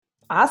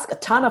ask a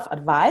ton of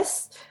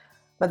advice,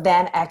 but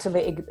then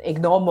actually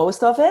ignore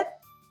most of it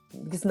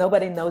because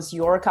nobody knows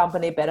your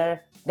company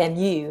better than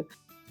you.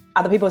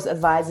 Other people's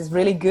advice is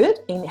really good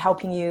in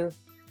helping you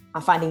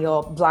finding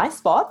your blind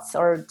spots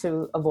or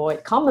to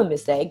avoid common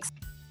mistakes.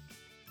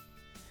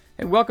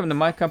 Hey, welcome to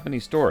My Company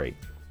Story.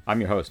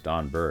 I'm your host,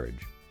 Don Burge.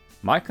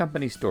 My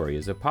Company Story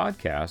is a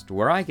podcast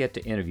where I get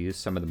to interview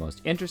some of the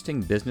most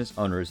interesting business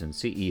owners and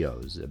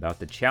CEOs about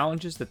the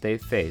challenges that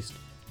they've faced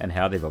and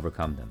how they've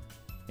overcome them.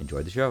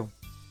 Enjoy the show.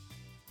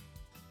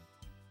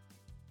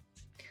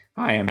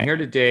 Hi, I'm here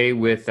today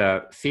with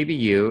Phoebe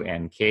Yu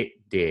and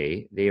Kate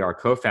Day. They are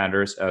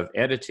co-founders of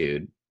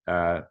Ettitude.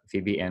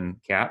 Phoebe and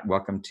Kat,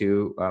 welcome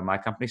to My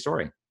Company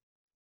Story.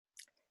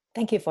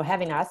 Thank you for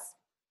having us.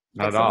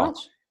 Not at all.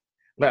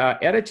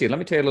 Ettitude, let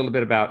me tell you a little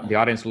bit about the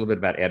audience, a little bit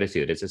about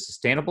Ettitude. It's a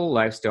sustainable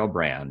lifestyle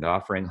brand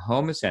offering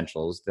home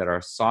essentials that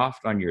are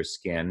soft on your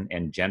skin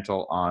and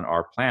gentle on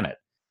our planet.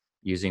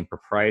 Using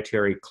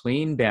proprietary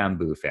clean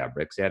bamboo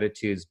fabrics,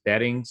 Ettitude's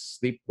bedding,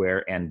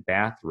 sleepwear, and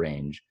bath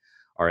range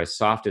are as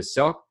soft as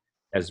silk,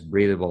 as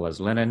breathable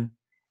as linen,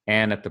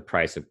 and at the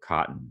price of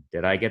cotton.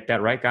 Did I get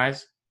that right,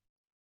 guys?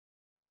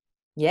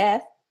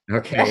 Yeah.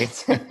 Okay,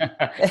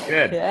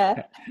 good.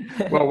 Yeah.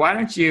 Well, why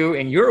don't you,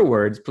 in your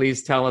words,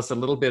 please tell us a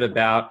little bit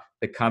about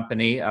the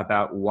company,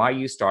 about why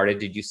you started.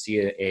 Did you see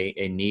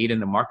a need in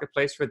the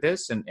marketplace for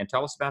this? And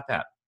tell us about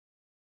that.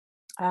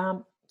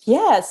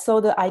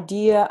 So the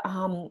idea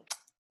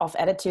of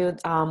Ettitude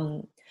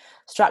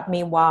struck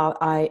me while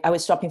I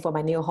was shopping for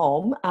my new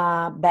home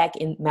back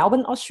in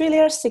Melbourne,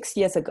 Australia, 6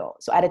 years ago.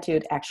 So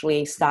Ettitude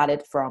actually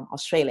started from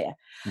Australia.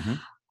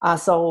 Mm-hmm.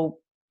 So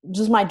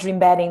just my dream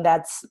bedding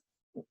that's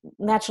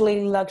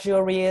naturally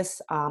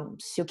luxurious,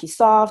 silky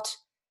soft,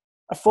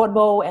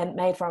 affordable, and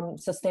made from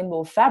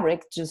sustainable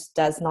fabric just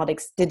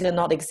did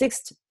not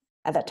exist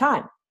at that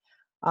time.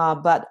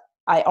 But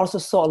I also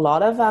saw a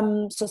lot of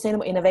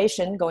sustainable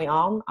innovation going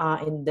on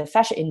in the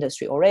fashion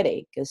industry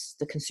already, because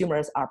the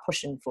consumers are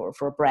pushing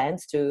for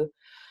brands to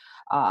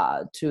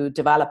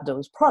develop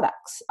those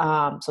products.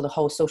 So the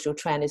whole social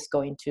trend is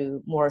going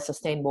to more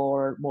sustainable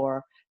or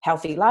more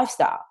healthy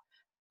lifestyle.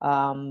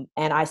 And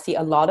I see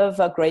a lot of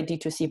great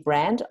D2C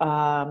brand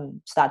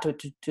start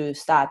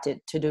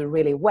to do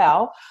really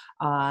well,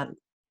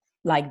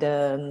 like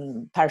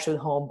the Parachute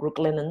Home,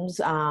 Brooklinens,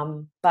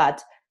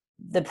 but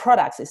the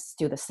products is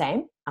still the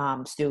same,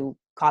 still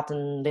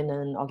cotton,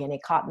 linen,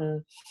 organic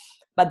cotton,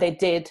 but they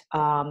did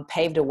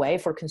pave the way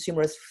for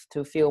consumers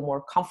to feel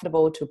more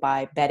comfortable to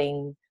buy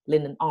bedding,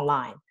 linen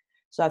online.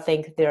 So I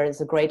think there is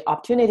a great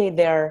opportunity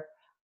there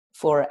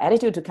for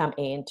Ettitude to come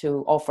in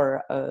to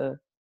offer a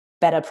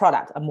better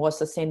product, a more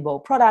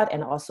sustainable product,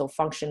 and also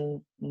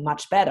function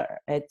much better.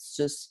 It's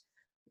just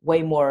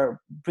way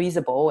more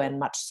breathable and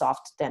much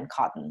soft than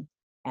cotton,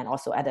 and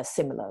also at a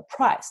similar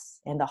price.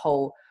 And the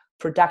whole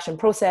production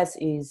process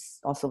is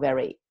also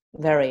very,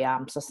 very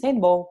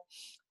sustainable.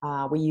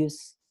 We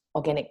use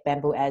organic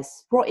bamboo as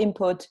raw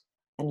input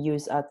and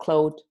use a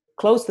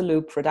closed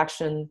loop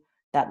production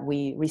that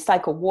we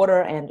recycle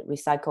water and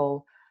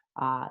recycle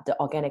the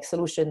organic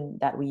solution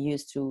that we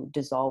use to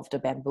dissolve the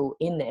bamboo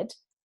in it.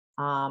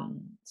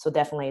 So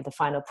definitely the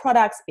final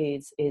product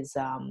is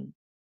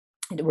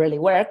it really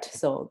worked.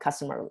 So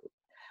customer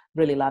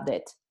really loved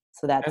it.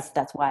 So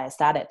that's why I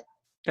started.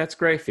 That's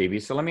great, Phoebe.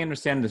 So let me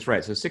understand this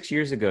right. So 6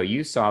 years ago,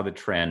 you saw the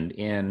trend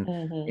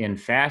in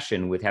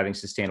fashion with having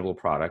sustainable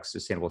products,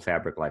 sustainable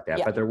fabric like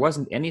that, but there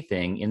wasn't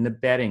anything in the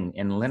bedding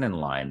and linen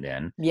line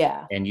then.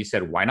 Yeah. And you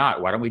said, why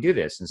not? Why don't we do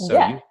this? And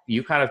so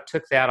you kind of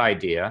took that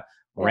idea,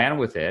 ran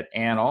with it,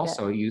 and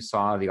also you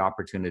saw the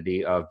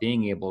opportunity of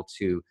being able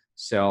to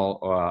sell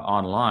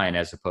online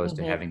as opposed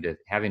to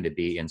having to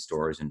be in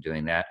stores and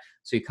doing that.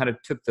 So you kind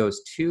of took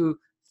those two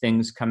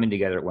things coming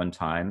together at one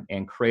time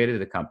and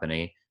created a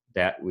company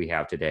that we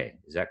have today.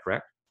 Is that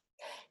correct?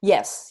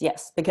 Yes.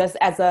 Because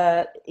as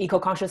a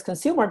eco-conscious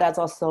consumer, that's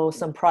also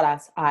some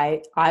products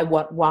I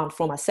want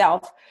for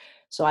myself.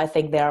 So I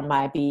think there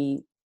might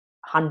be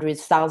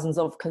hundreds, thousands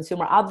of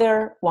consumers out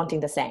there wanting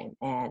the same.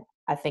 And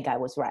I think I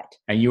was right.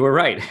 And you were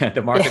right.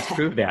 The markets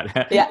proved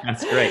that. Yeah.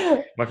 That's great.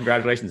 Well,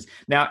 congratulations.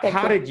 Now,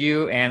 how did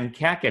you and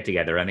Kat get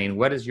together? I mean,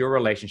 what is your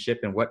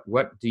relationship and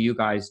what do you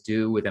guys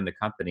do within the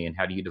company and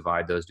how do you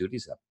divide those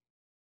duties up?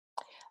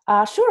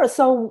 Sure.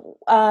 So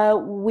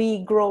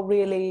we grow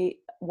really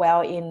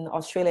well in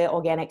Australia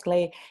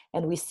organically,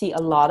 and we see a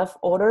lot of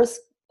orders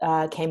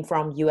came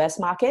from US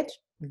market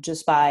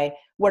just by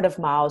word of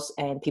mouth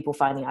and people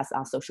finding us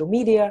on social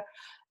media.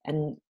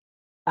 And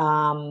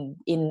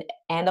in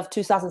end of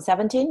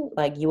 2017,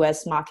 like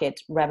US market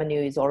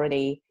revenue is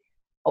already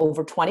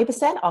over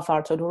 20% of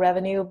our total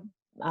revenue.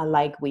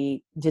 Like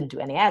we didn't do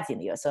any ads in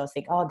the US. So I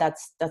think,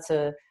 that's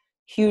a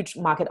huge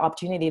market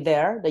opportunity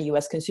there. The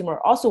US consumer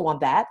also want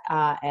that,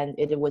 and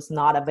it was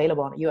not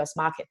available on the US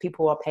market.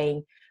 People are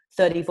paying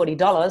 $30,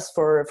 $40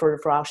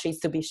 for our sheets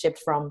to be shipped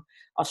from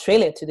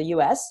Australia to the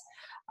US.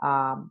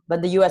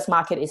 But the US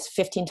market is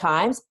 15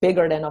 times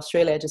bigger than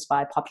Australia just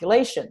by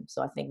population.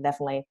 So I think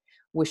definitely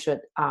we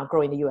should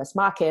grow in the US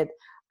market.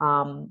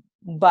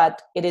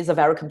 but it is a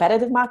very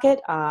competitive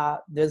market.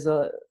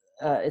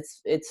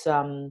 It's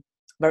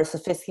very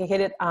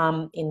sophisticated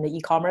in the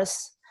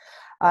e-commerce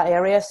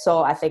area.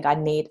 So I think I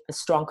need a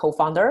strong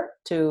co-founder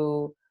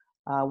to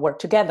work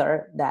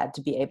together that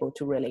to be able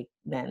to really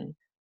then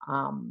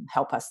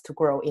help us to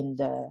grow in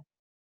the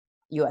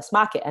US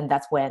market. And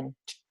that's when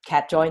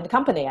Kat joined the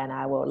company, and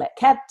I will let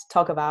Kat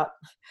talk about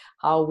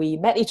how we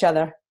met each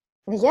other.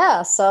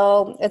 Yeah,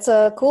 so it's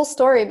a cool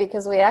story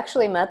because we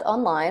actually met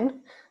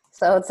online.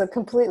 So it's a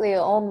completely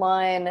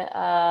online,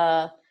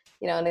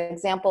 an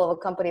example of a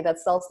company that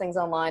sells things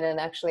online and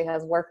actually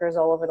has workers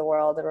all over the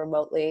world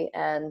remotely.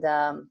 And,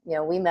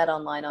 we met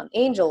online on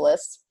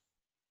AngelList.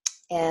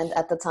 And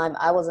at the time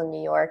I was in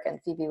New York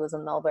and Phoebe was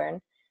in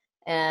Melbourne.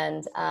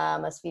 And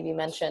as Phoebe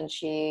mentioned,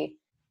 she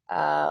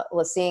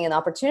was seeing an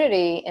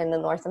opportunity in the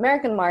North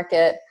American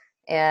market.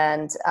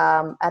 And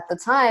at the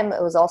time,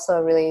 it was also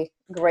a really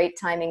great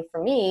timing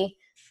for me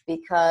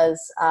because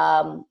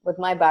with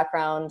my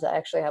background, I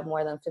actually have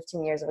more than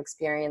 15 years of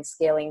experience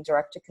scaling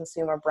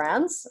direct-to-consumer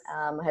brands.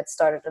 I had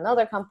started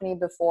another company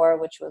before,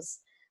 which was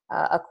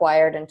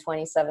acquired in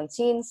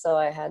 2017. So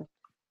I had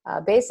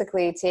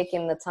basically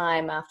taken the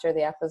time after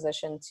the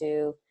acquisition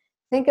to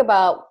think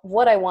about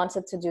what I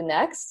wanted to do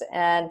next,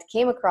 and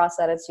came across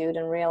Attitude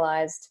and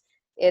realized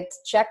it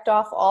checked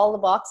off all the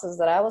boxes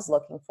that I was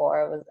looking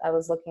for. I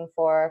was looking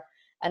for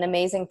an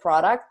amazing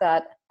product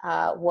that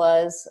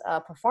was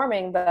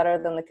performing better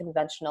than the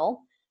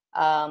conventional,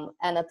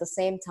 and at the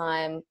same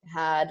time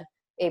had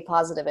a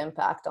positive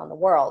impact on the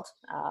world,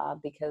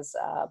 because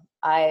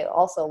I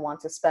also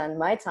want to spend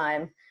my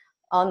time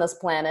on this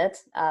planet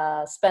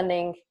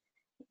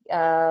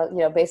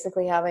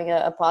basically having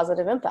a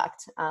positive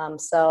impact.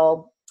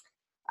 So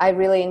I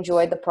really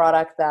enjoyed the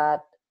product that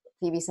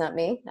Phoebe sent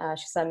me.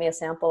 She sent me a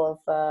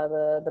sample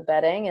of the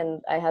bedding,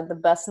 and I had the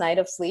best night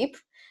of sleep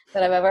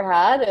that I've ever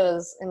had. It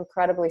was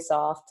incredibly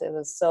soft. It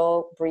was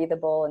so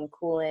breathable and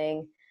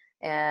cooling.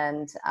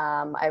 And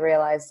I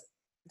realized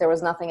there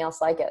was nothing else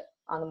like it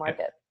on the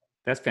market.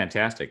 That's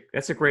fantastic.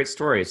 That's a great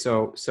story.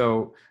 So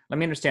let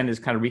me understand this,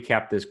 kind of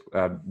recap this.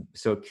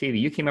 So Phoebe,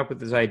 you came up with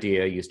this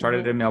idea. You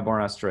started in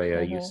Melbourne,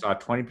 Australia. You saw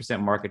 20%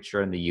 market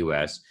share in the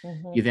US.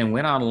 You then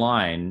went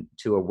online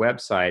to a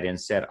website and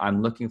said,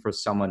 I'm looking for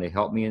someone to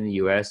help me in the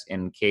US.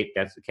 And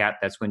Kat,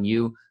 that's when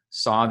you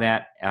saw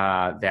that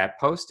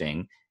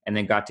posting and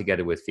then got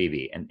together with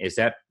Phoebe. And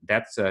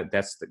that's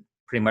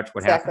pretty much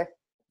what happened?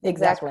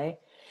 Exactly.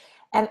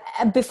 And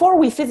before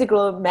we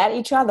physically met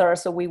each other,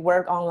 so we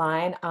worked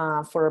online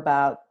for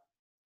about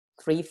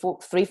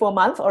 3-4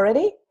 months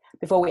already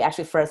before we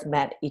actually first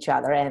met each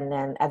other. And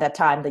then at that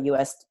time, the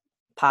US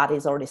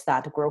parties already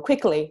started to grow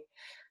quickly.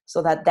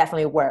 So that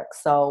definitely worked.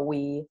 So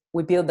we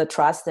build the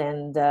trust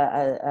and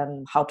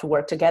how to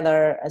work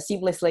together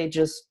seamlessly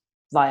just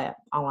via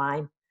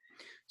online.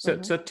 So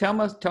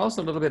tell us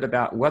a little bit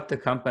about what the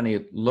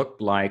company looked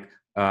like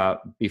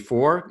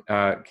before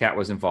Kat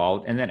was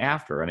involved, and then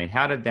after. I mean,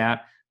 how did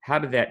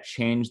that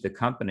change the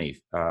company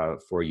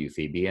for you,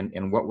 Phoebe?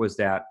 And what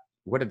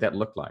did that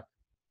look like?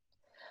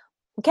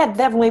 Kat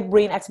definitely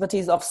bring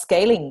expertise of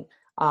scaling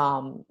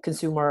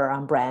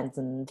consumer brands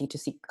and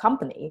D2C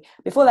company.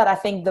 Before that, I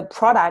think the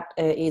product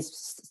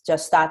is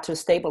just start to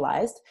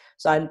stabilize.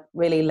 So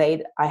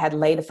I had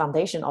laid the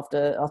foundation of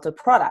the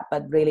product,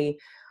 but really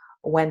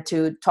went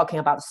to talking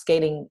about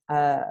scaling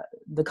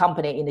the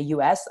company in the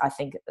US. I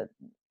think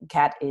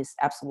Kat is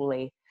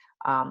absolutely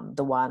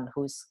the one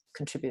who's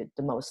contributed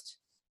the most.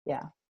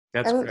 Yeah.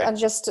 That's great. And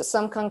just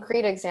some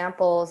concrete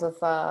examples of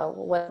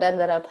what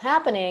ended up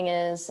happening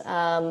is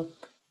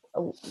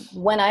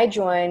when I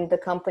joined, the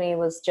company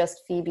was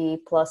just Phoebe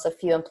plus a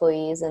few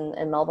employees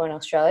in Melbourne,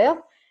 Australia.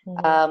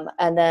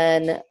 And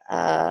then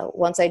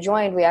once I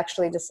joined, we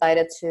actually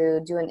decided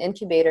to do an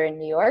incubator in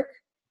New York.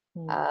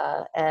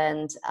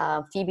 And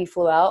Phoebe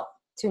flew out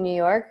to New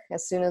York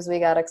as soon as we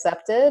got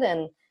accepted.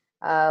 And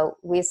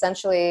we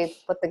essentially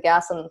put the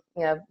gas on,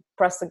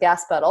 pressed the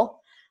gas pedal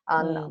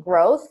on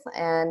growth.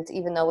 And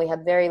even though we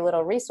had very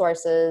little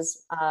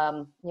resources,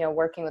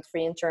 working with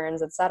free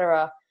interns, et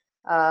cetera,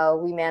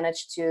 we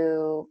managed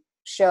to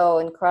show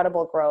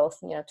incredible growth,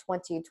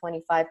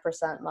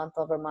 20-25% month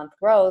over month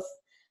growth.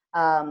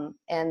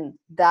 And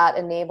that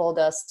enabled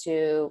us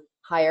to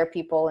hire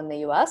people in the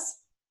US,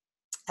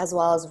 as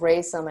well as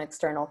raise some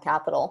external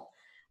capital.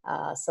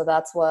 So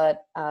that's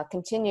what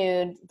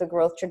continued the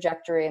growth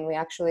trajectory. And we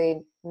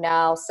actually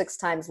now 6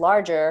 times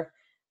larger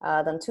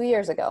than 2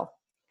 years ago.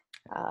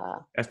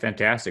 That's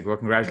fantastic. Well,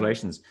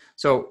 congratulations.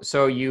 So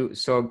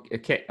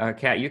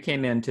Kat, you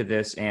came into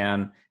this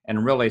and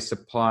really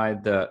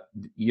supplied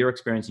your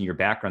experience and your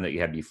background that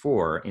you had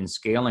before in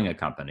scaling a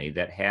company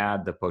that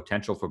had the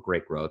potential for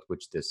great growth,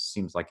 which this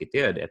seems like it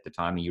did at the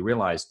time. And you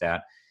realized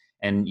that,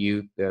 and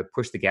you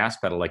pushed the gas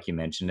pedal, like you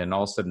mentioned, and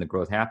all of a sudden the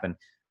growth happened.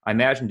 I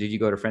imagine, did you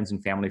go to friends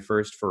and family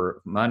first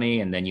for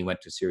money, and then you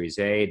went to Series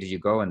A? Did you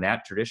go in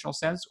that traditional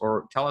sense,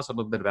 or tell us a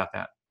little bit about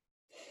that?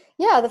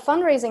 Yeah, the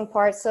fundraising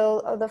part.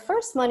 So the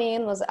first money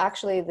in was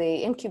actually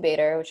the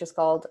incubator, which is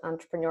called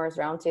Entrepreneurs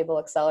Roundtable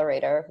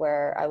Accelerator,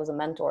 where I was a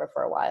mentor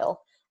for a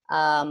while.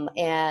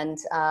 And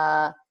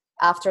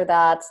after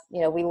that,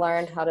 we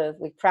learned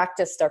we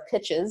practiced our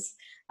pitches.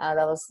 That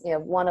was,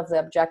 one of the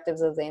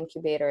objectives of the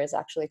incubator is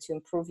actually to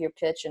improve your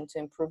pitch and to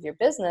improve your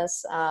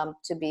business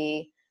to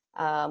be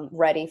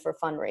ready for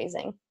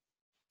fundraising.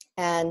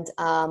 And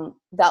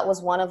that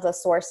was one of the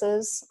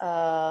sources.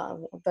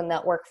 The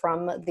network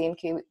from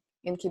the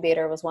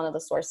incubator was one of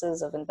the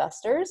sources of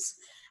investors.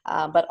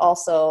 But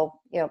also,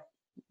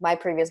 my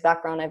previous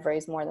background, I've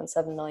raised more than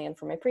 $7 million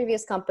for my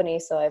previous company.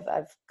 So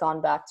I've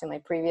gone back to my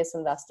previous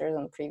investors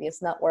and the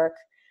previous network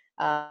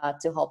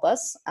to help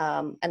us.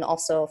 And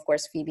also, of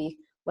course, Phoebe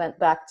went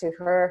back to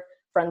her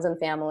friends and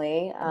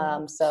family.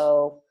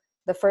 So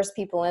the first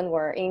people in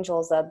were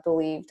angels that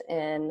believed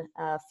in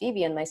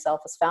Phoebe and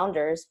myself as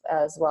founders,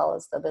 as well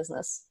as the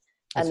business.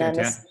 That's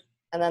fantastic.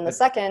 And then the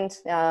second,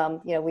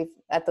 we've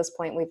at this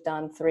point we've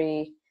done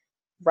 3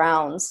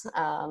 rounds.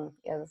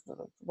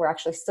 We're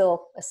actually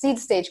still a seed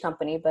stage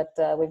company, but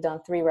we've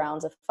done 3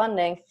 rounds of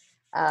funding.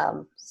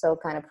 So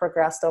kind of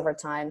progressed over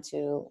time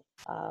to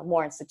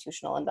more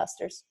institutional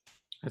investors.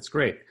 That's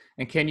great.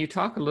 And can you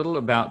talk a little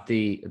about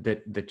the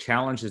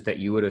challenges that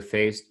you would have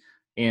faced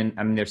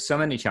there's so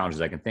many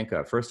challenges I can think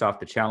of. First off,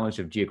 the challenge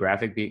of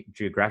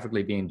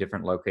geographically being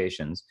different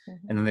locations,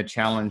 and then the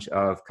challenge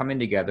of coming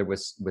together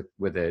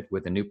with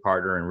a new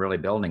partner and really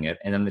building it,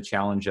 and then the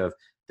challenge of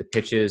the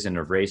pitches and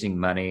of raising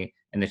money,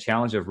 and the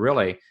challenge of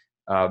really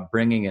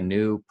bringing a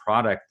new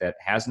product that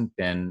hasn't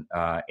been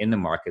in the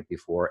market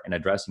before and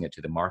addressing it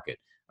to the market.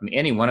 I mean,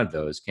 any one of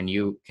those. Can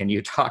you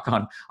talk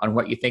on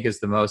what you think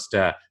is the most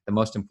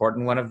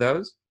important one of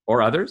those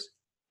or others?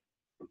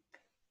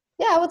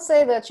 Yeah, I would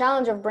say the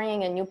challenge of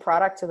bringing a new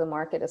product to the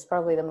market is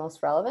probably the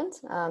most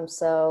relevant.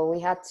 So we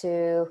had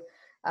to,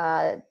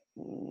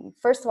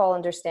 first of all,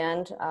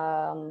 understand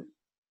the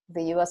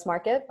US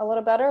market a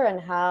little better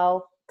and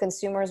how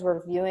consumers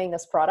were viewing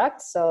this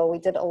product. So we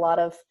did a lot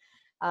of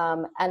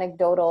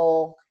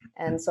anecdotal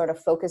and sort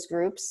of focus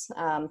groups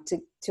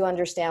to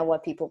understand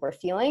what people were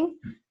feeling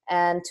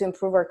and to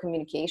improve our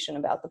communication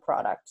about the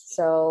product.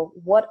 So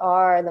what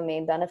are the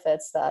main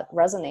benefits that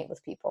resonate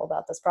with people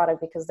about this product?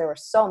 Because there were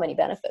so many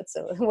benefits,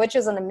 which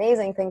is an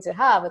amazing thing to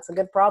have. It's a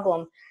good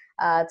problem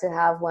to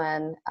have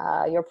when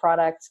your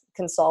product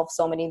can solve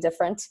so many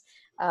different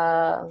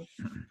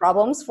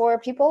problems for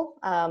people.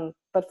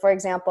 But for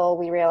example,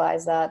 we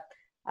realized that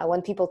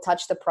when people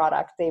touch the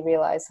product, they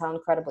realize how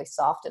incredibly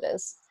soft it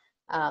is.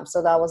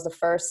 So that was the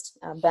first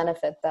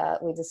benefit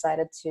that we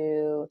decided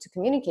to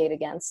communicate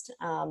against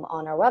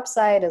on our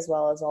website, as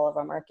well as all of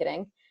our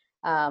marketing.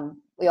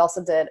 We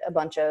also did a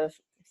bunch of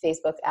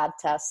Facebook ad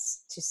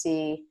tests to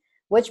see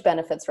which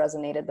benefits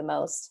resonated the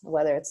most,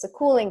 whether it's the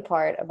cooling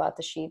part about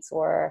the sheets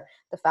or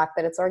the fact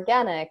that it's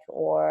organic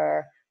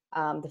or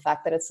the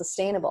fact that it's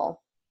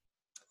sustainable.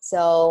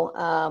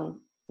 So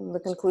the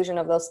conclusion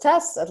of those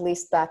tests, at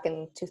least back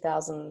in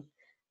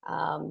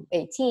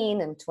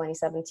 2018 and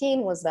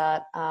 2017, was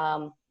that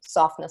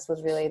softness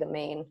was really the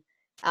main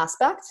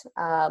aspect.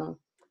 And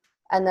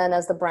then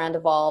as the brand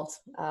evolved,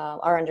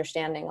 our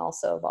understanding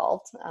also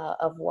evolved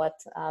of what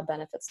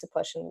benefits to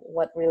push and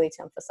what really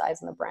to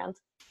emphasize in the brand.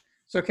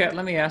 So Kat,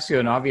 let me ask you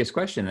an obvious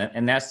question,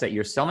 and that's that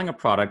you're selling a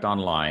product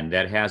online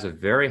that has a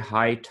very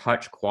high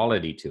touch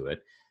quality to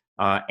it.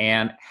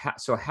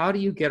 So how do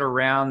you get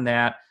around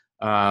that?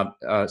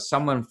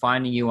 Someone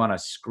finding you on a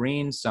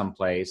screen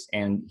someplace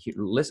and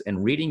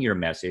reading your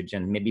message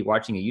and maybe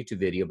watching a YouTube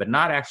video, but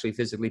not actually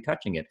physically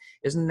touching it.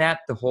 Isn't that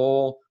the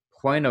whole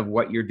point of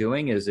what you're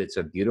doing? Is it's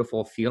a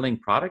beautiful feeling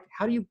product?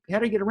 How do you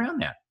get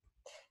around that?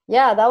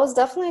 Yeah, that was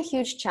definitely a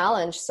huge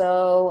challenge.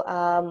 So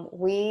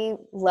we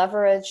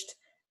leveraged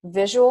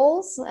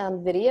visuals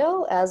and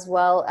video, as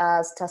well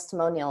as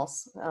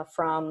testimonials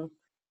from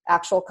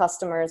actual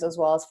customers, as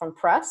well as from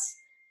press.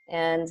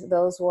 And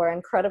those were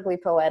incredibly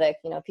poetic.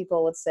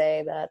 People would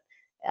say that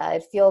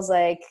it feels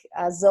like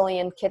a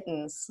zillion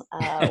kittens,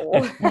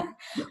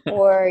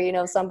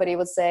 or somebody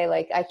would say,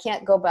 like, I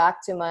can't go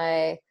back to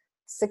my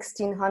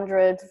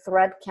 1600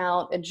 thread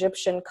count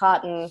Egyptian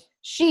cotton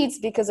sheets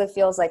because it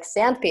feels like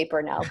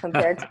sandpaper now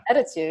compared to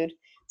Attitude.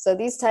 So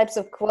these types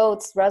of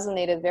quotes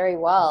resonated very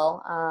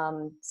well.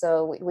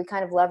 So we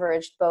kind of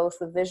leveraged both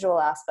the visual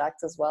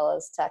aspect as well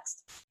as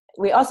text.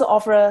 We also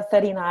offer a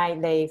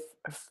 39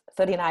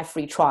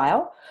 free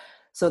trial.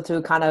 So to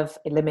kind of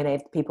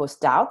eliminate people's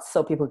doubts,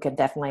 so people can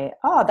definitely,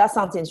 that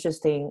sounds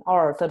interesting,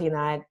 or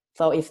 39.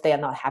 So if they are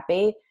not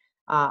happy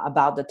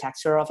about the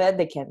texture of it,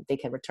 they can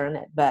return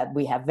it. But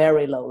we have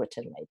very low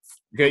return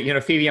rates.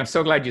 Good. Phoebe, I'm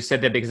so glad you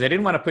said that, because I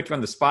didn't want to put you on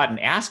the spot and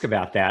ask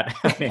about that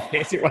in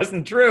case it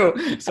wasn't true.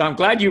 So I'm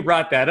glad you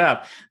brought that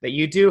up, that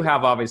you do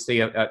have obviously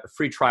a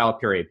free trial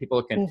period.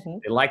 People can,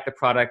 they like the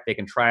product, they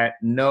can try it,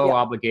 no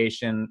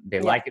obligation.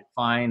 They like it,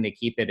 fine, they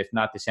keep it. If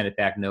not, they send it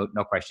back, no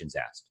questions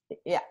asked.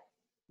 Yeah.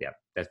 Yeah,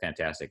 that's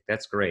fantastic.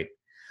 That's great.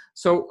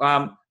 So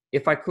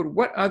if I could,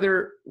 what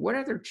other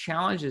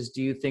challenges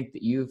do you think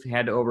that you've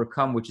had to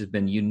overcome, which has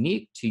been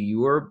unique to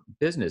your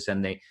business?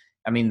 And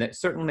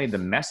certainly the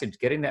message,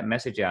 getting that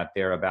message out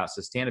there about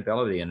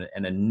sustainability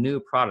and a new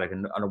product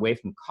and away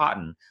from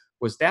cotton.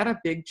 Was that a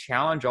big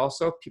challenge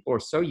also? People are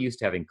so used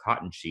to having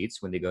cotton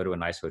sheets when they go to a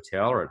nice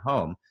hotel or at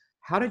home.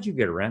 How did you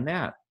get around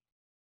that?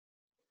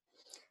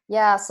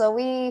 Yeah, so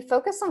we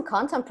focus on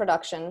content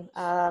production,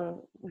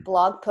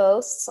 blog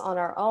posts on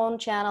our own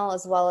channel,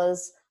 as well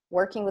as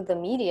working with the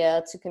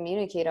media to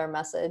communicate our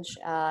message.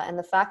 And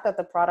the fact that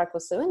the product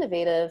was so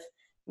innovative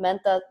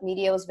meant that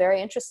media was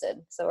very interested.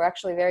 So we're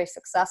actually very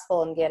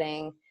successful in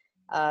getting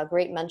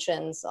great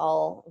mentions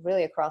all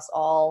really across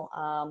all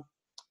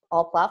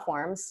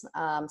platforms.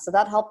 So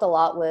that helped a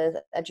lot with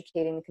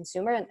educating the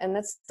consumer. And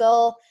it's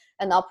still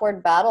an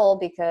upward battle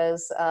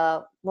because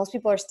most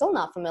people are still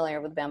not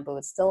familiar with bamboo.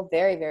 It's still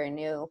very, very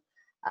new,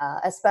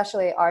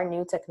 especially our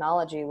new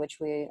technology, which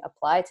we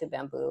apply to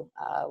bamboo,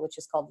 which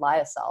is called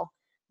lyocell,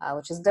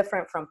 which is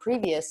different from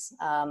previous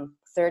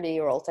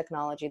 30-year-old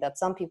technology that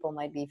some people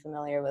might be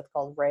familiar with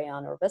called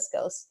rayon or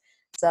viscose.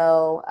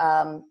 So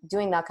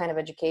doing that kind of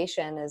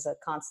education is a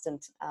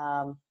constant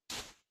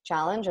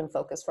challenge and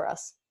focus for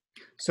us.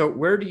 So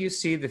where do you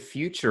see the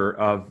future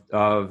of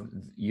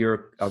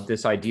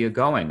this idea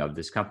going, of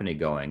this company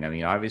going? I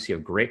mean, obviously you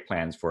have great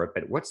plans for it,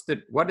 but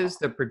what is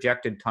the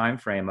projected time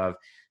frame of,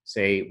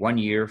 say, 1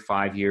 year,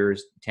 5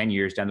 years, 10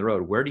 years down the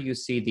road? Where do you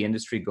see the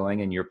industry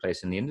going and your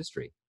place in the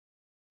industry?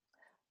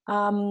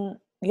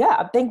 Yeah,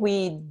 I think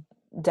we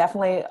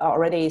definitely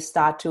already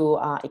start to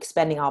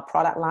expanding our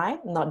product line,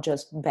 not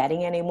just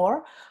bedding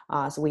anymore.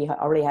 So we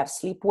already have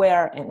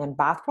sleepwear and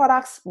bath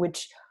products,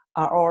 which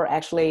are all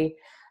actually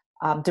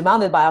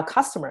demanded by our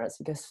customers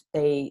because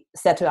they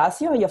said to us,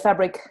 your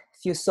fabric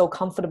feels so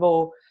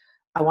comfortable.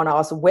 I want to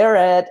also wear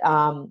it,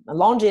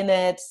 lounge in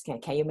it.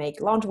 Can you make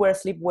loungewear,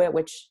 sleepwear,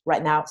 which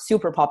right now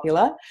super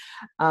popular,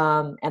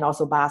 and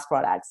also bath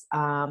products.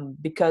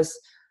 Because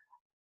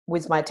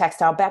with my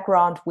textile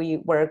background, we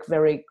work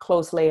very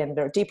closely and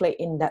very deeply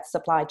in that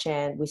supply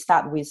chain. We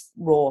start with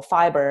raw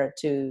fiber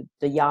to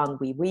the yarn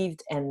we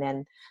weaved and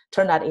then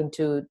turn that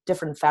into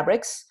different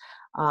fabrics.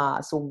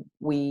 So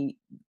we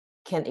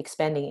can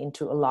expanding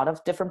into a lot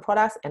of different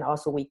products, and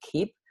also we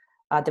keep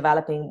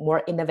developing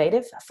more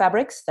innovative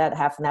fabrics that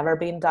have never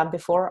been done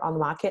before on the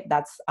market.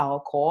 That's our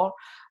core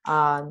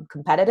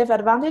competitive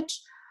advantage.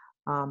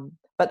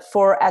 But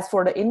as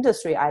for the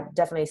industry, I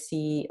definitely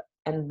see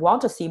and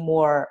want to see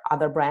more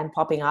other brands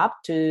popping up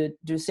to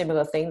do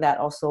similar thing that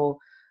also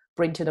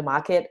bring to the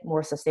market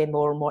more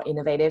sustainable, more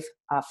innovative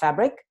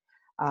fabric.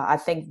 I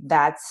think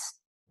that's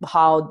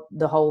how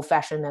the whole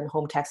fashion and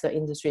home textile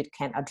industry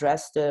can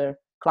address the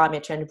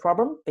climate change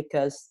problem,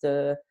 because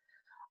the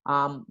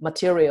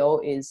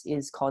material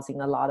is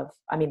causing a lot of,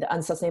 the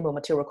unsustainable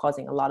material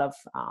causing a lot of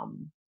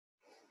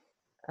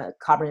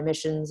carbon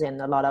emissions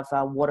and a lot of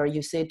water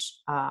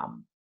usage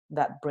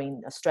that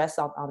bring stress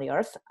on the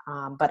earth.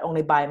 But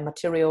only by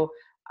material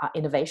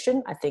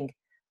innovation, I think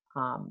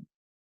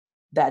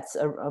that's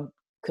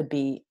could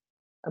be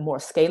a more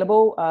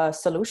scalable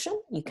solution.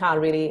 You can't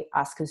really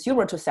ask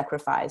consumer to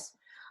sacrifice.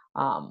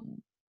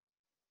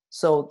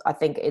 So I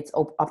think it's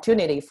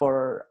opportunity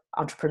for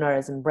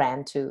entrepreneurs and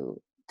brand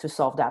to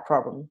solve that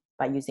problem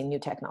by using new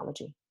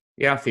technology.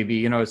 Yeah,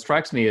 Phoebe, it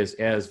strikes me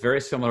as very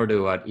similar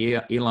to what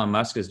Elon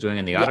Musk is doing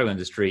in the auto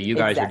industry, you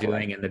guys are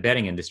doing in the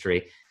bedding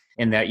industry,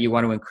 in that you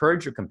want to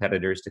encourage your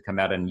competitors to come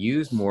out and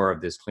use more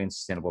of this clean,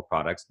 sustainable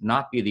products,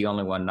 not be the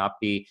only one, not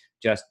be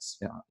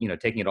just,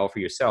 taking it all for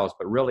yourselves,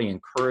 but really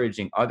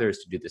encouraging others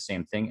to do the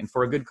same thing, and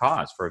for a good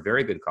cause, for a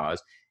very good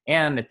cause.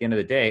 And at the end of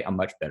the day, a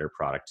much better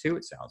product too,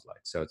 it sounds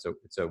like. So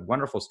it's a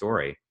wonderful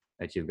story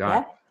that you've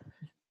got.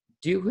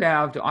 Yeah.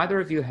 Do either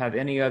of you have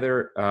any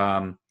other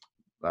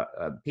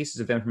pieces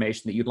of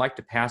information that you'd like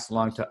to pass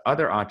along to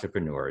other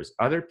entrepreneurs,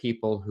 other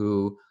people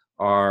who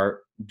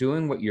are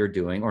doing what you're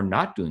doing or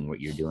not doing what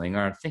you're doing,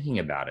 or thinking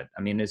about it?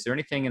 I mean, is there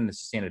anything in the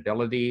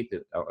sustainability,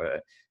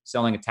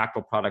 selling a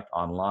tactile product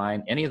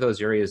online, any of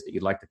those areas that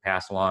you'd like to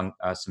pass along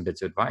some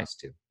bits of advice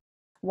to?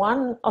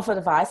 One of the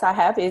advice I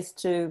have is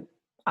to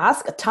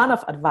ask a ton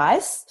of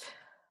advice,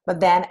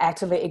 but then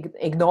actively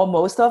ignore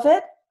most of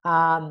it,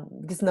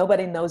 because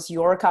nobody knows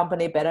your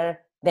company better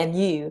than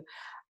you.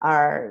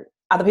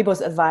 Other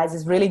people's advice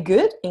is really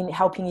good in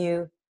helping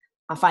you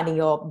finding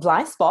your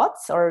blind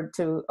spots or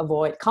to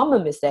avoid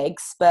common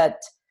mistakes. But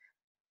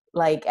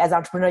like as an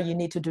entrepreneur, you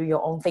need to do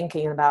your own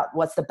thinking about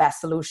what's the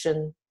best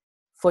solution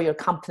for your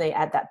company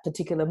at that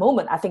particular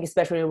moment. I think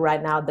especially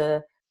right now,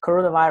 the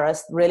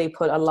coronavirus really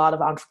put a lot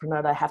of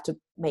entrepreneurs that have to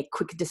make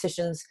quick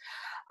decisions.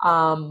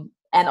 And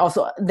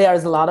also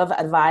there's a lot of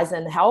advice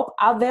and help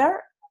out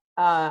there.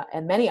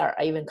 And many are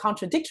even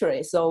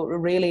contradictory. So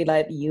really,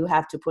 like, you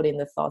have to put in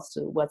the thoughts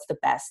to what's the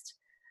best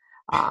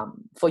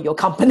for your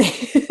company.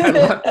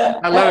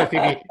 I love it,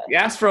 Phoebe. You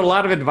ask for a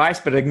lot of advice,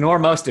 but ignore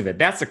most of it.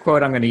 That's the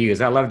quote I'm going to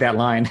use. I love that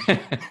line.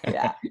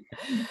 Yeah.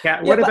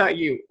 Kat, what about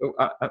you?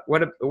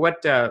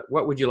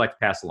 What would you like to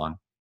pass along?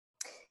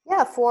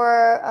 Yeah,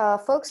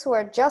 for folks who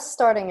are just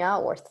starting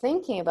out or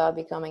thinking about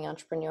becoming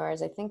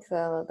entrepreneurs, I think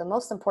the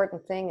most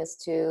important thing is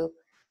to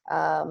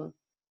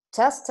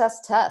test.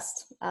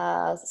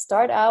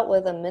 Start out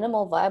with a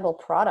minimal viable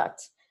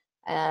product.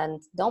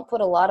 and don't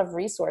put a lot of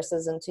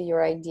resources into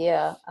your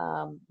idea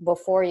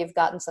before you've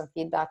gotten some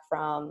feedback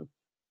from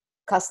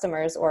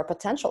customers or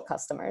potential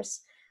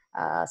customers.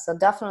 So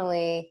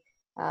definitely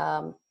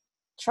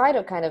try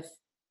to kind of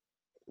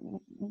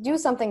do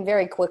something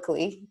very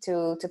quickly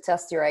to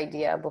test your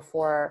idea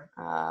before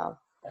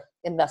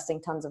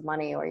investing tons of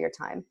money or your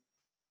time.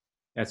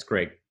 That's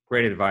great.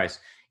 Great advice.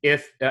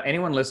 If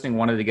anyone listening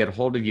wanted to get a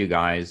hold of you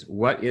guys,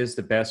 what is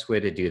the best way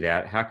to do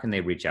that? How can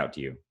they reach out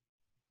to you?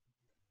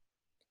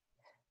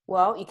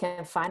 Well, you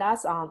can find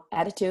us on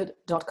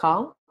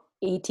attitude.com,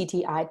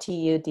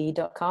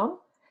 ETTITUD.com,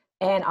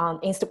 and on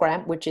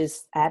Instagram, which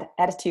is at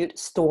Attitude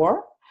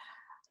Store.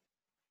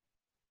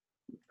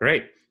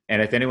 Great.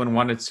 And if anyone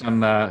wanted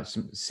some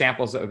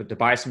samples to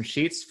buy some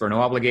sheets for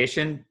no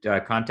obligation,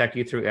 contact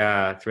you through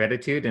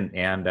Attitude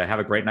and have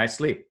a great night's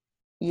sleep.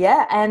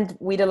 Yeah, and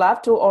we'd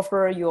love to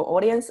offer your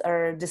audience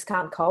a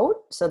discount code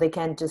so they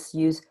can just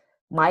use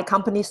My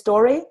Company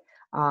Story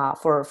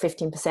for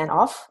 15%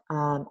 off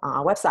on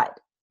our website.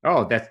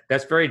 Oh,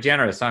 that's very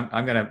generous. I'm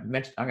gonna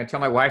tell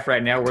my wife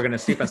right now we're gonna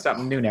sleep on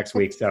something new next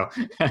week. So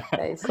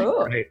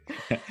Cool. Great.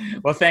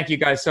 Well, thank you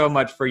guys so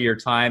much for your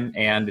time,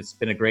 and it's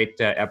been a great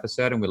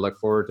episode, and we look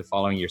forward to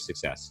following your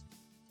success.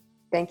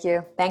 Thank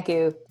you. Thank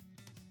you.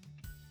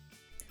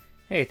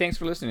 Hey, thanks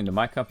for listening to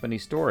My Company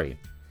Story.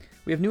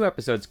 We have new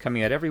episodes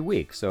coming out every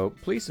week, so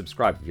please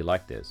subscribe if you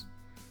like this.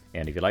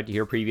 And if you'd like to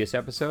hear previous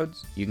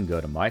episodes, you can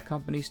go to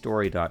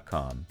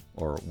mycompanystory.com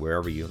or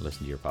wherever you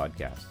listen to your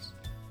podcasts.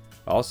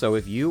 Also,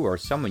 if you or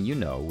someone you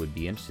know would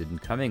be interested in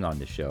coming on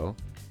the show,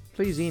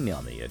 please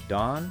email me at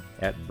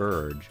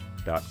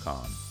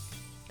don@burge.com.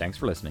 Thanks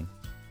for listening.